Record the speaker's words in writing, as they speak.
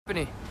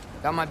company.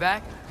 Got my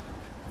back?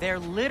 They're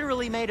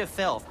literally made of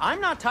filth.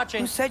 I'm not touching...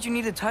 Who said you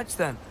need to touch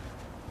them?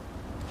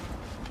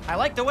 I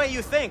like the way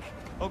you think.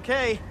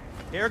 Okay,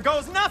 here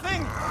goes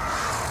nothing!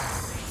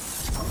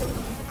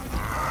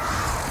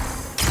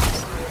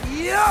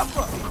 Yup!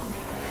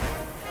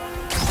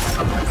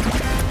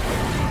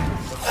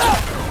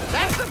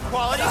 That's some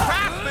quality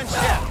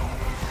craftsmanship!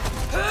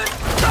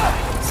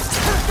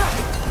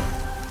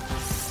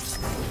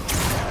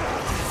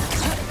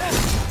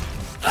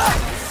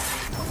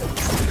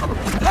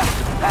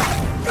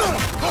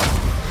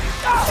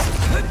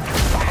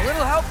 A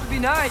little help would be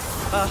nice.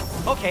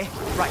 Okay,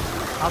 right.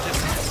 I'll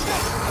just...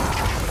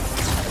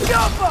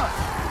 Jumpa!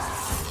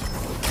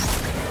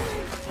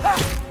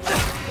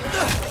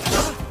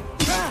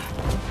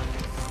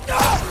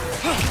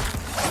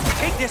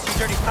 Take this, you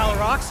dirty pile of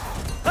rocks!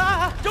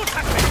 Ah, don't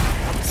touch me!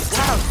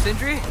 Wow,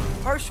 Sindri,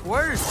 harsh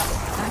words.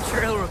 Not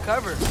sure he'll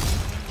recover.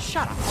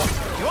 Shut up.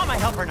 You want my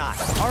help or not?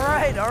 All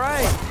right, all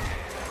right.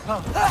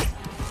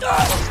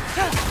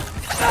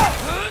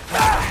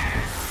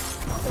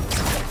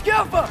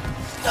 Jumpa!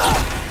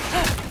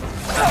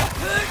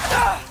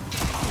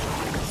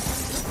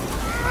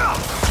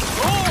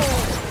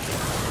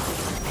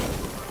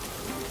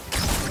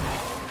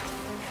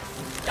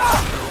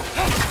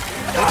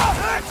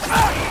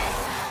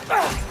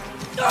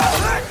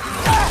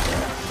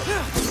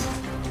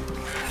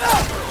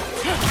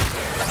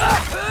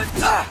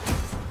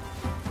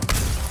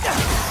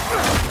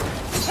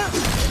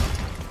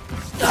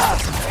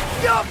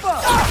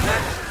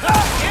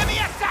 Give me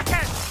a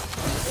second!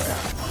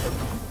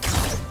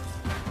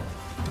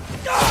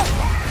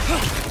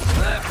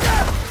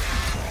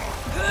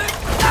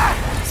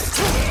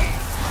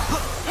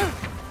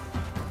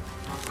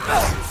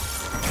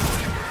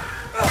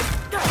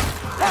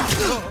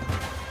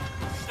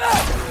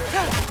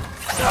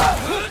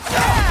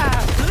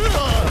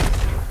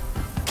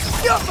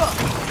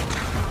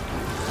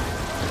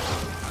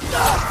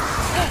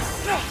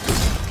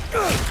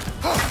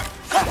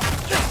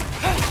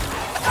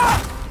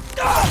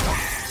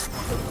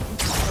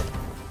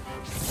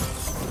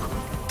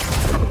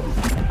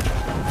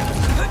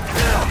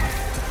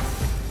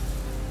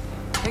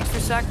 Thanks for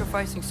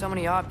sacrificing so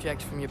many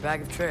objects from your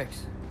bag of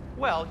tricks.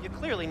 Well, you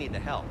clearly need the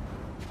help.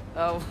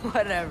 Oh,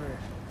 whatever.